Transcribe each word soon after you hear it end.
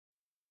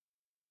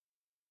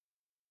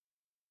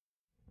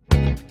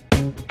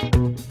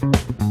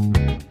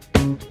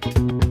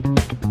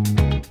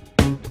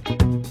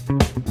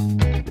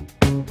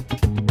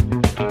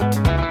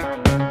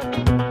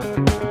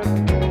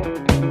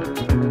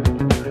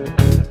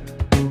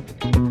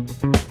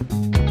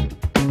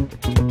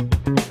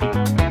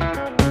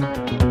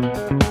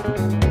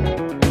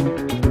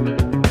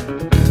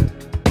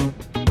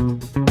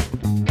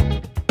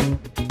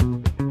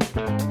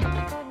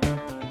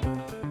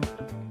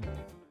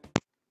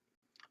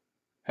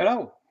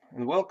Hello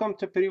and welcome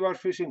to Privar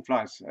Fishing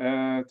Flies.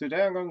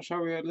 Today I'm going to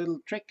show you a little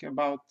trick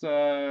about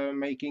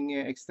making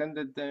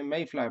extended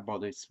mayfly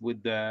bodies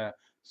with the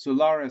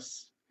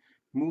Solarez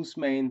moose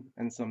mane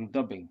and some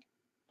dubbing.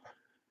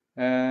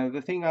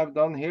 The thing I've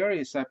done here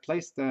is I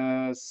placed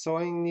a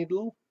sewing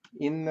needle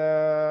in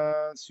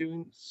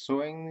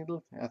sewing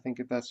needle, I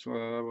think that's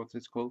what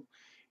it's called,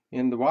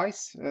 in the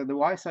vise. The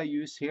vise I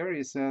use here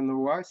is a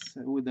vise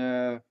with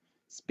a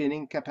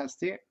spinning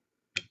capacity,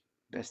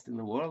 best in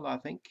the world I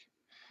think.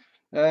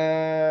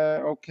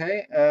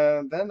 Okay,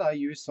 then I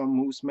use some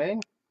moose mane.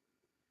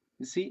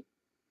 You see,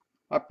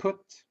 I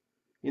put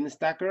in a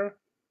stacker.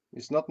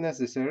 It's not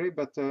necessary,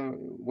 but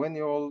when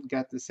you all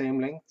get the same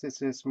length,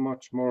 this is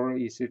much more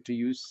easier to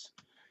use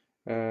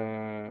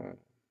 3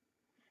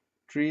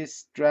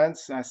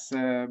 strands as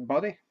a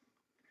body.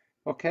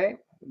 Okay,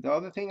 the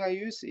other thing I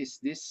use is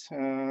this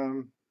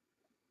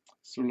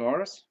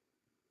Solarez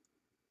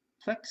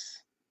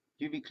Flex,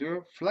 UV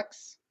Clear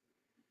Flex.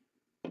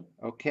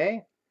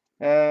 Okay,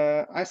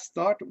 I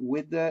start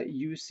with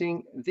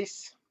using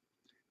this.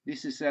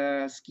 This is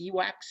a ski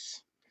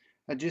wax.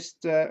 I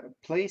just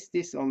place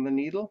this on the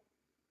needle,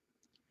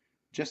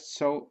 just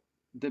so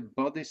the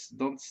bodies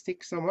don't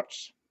stick so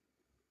much.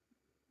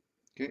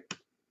 Okay,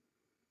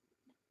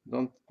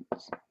 don't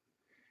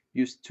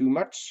use too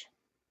much.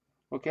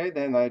 Okay,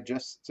 then I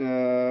just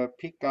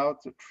pick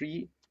out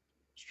 3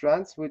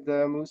 strands with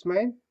the moose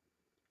mane.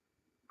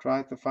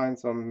 Try to find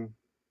some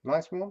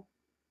nice one.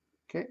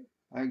 Okay,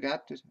 I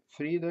got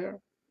 3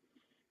 there.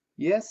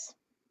 Yes.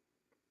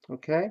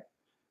 Okay,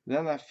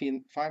 then I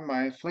find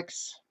my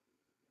flex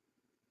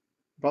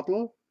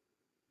bottle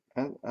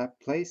and I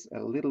place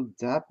a little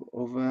dab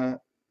of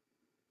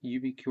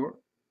UV cure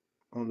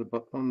on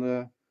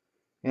the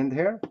end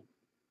here.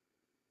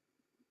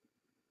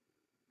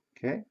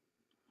 Okay,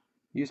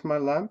 use my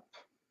lamp,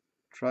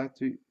 try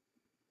to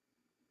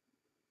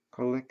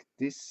collect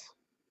this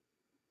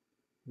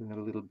in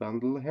a little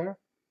bundle here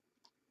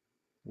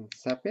and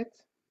zap it,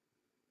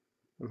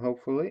 and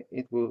hopefully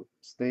it will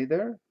stay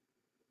there.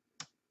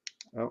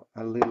 Oh,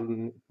 a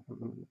little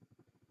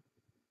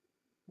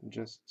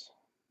just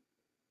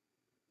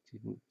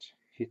didn't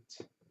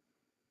hit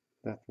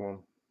that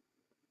one.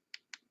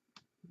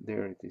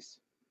 There it is.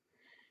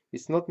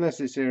 It's not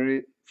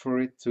necessary for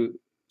it to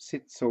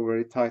sit so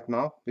very tight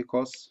now,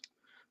 because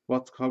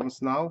what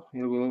comes now,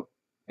 it will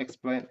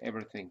explain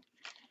everything.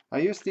 I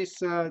use this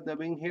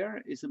dubbing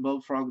here. It's a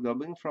bullfrog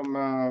dubbing from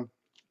a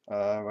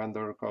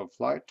vendor called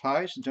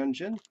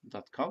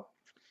flytiesdungeon.com.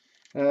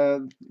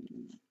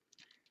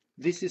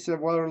 This is a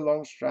very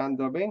long strand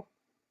dubbing.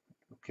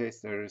 Okay,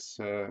 so there is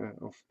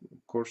of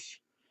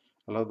course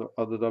a lot of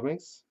other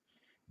dubbings.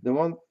 The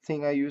one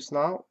thing I use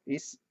now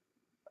is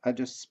I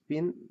just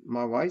spin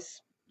my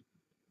vise,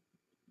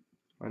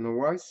 and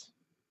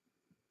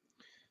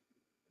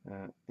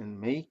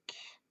make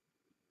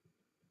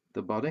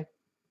the body.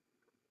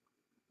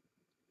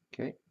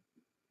 Okay,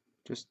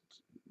 just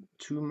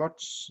too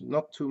much,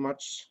 not too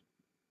much.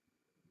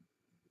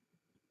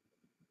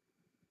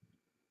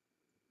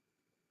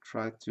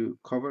 Try to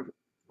cover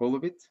all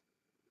of it.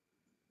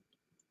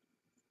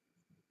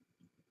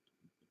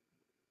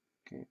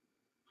 Okay,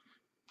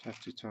 have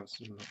to turn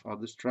some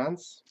other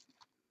strands.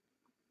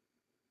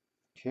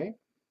 Okay,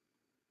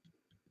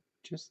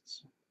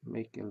 just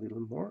make a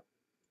little more.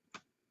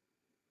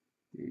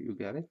 You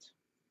get it.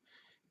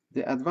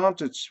 The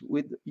advantage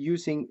with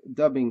using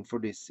dubbing for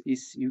this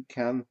is you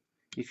can,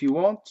 if you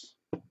want,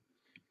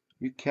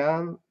 you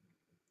can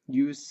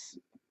use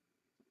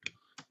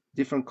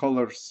different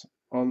colors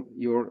on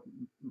your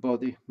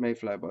body,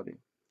 mayfly body.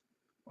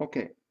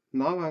 Okay,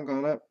 now I'm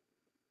gonna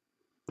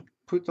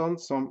put on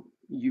some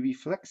UV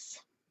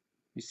Flex.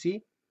 You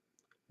see,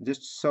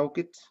 just soak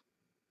it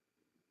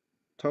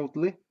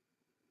totally.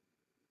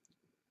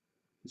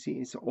 You see,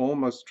 it's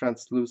almost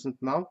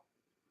translucent now,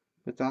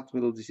 but that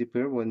will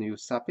disappear when you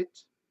zap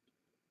it.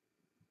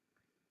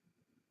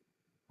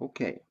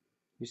 Okay,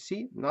 you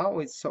see, now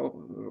it's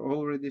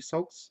already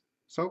soaked.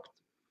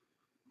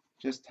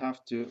 Just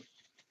have to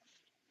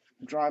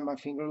dry my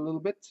finger a little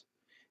bit,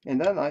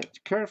 and then I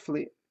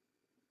carefully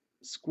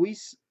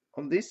squeeze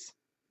on this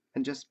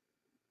and just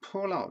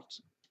pull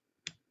out.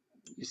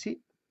 You see,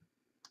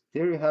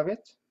 there you have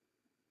it.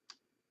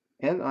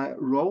 And I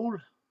roll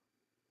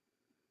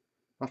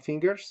my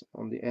fingers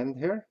on the end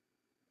here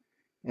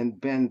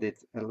and bend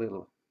it a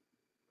little.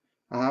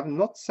 I have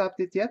not zapped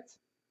it yet,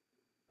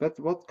 but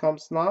what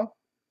comes now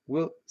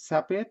will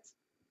zap it,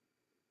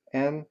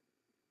 and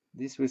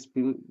this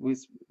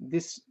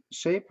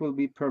shape will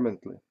be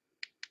permanently.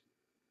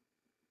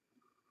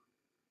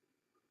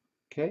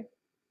 Okay.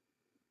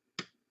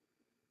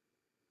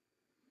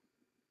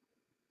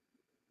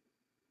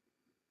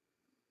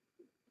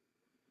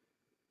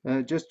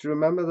 Just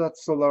remember that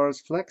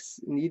Solarez Flex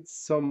needs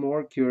some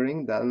more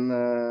curing than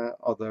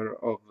other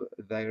of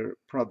their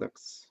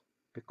products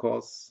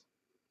because,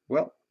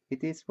 well,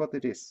 it is what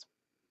it is.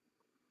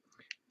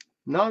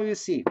 Now you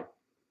see,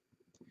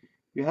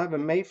 you have a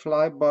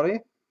Mayfly body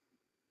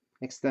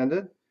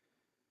extended,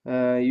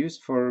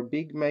 used for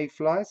big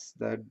mayflies,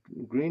 the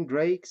green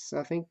drakes,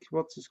 I think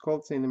what it's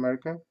called in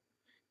America.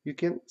 You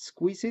can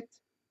squeeze it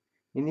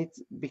and it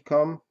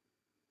become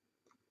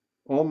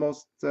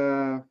almost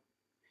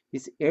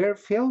it's air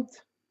filled,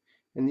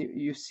 and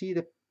you see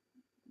the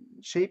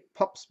shape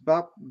pops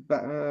back,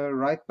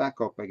 right back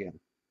up again.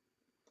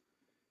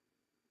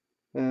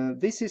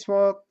 This is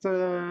what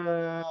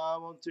I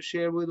want to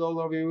share with all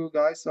of you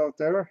guys out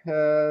there.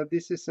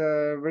 This is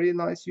a very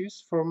nice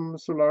use from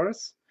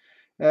Solarez.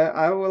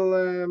 I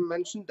will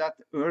mention that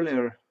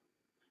earlier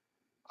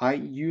I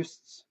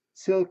used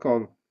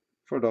silicone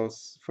for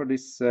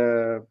this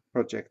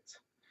project,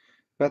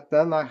 but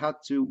then I had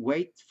to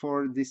wait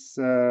for this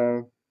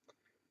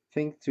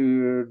thing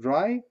to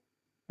dry.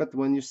 But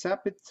when you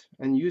sap it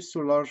and use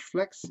Solarez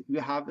Flex, you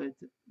have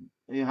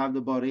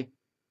the body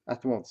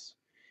at once.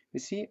 You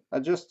see, I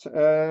just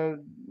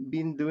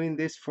been doing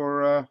this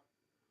for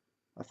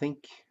I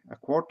think a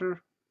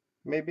quarter,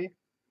 maybe.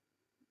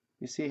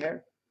 You see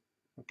here,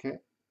 okay.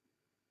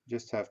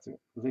 Just have to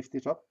lift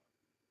it up.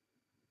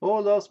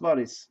 All those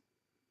bodies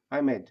I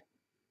made.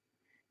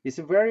 It's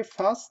a very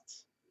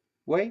fast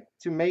way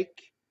to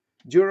make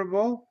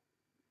durable,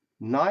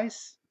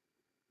 nice,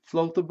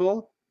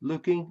 floatable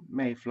looking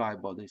mayfly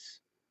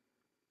bodies.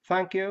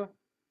 Thank you.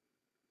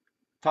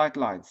 Tight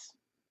lines.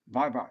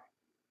 Bye bye.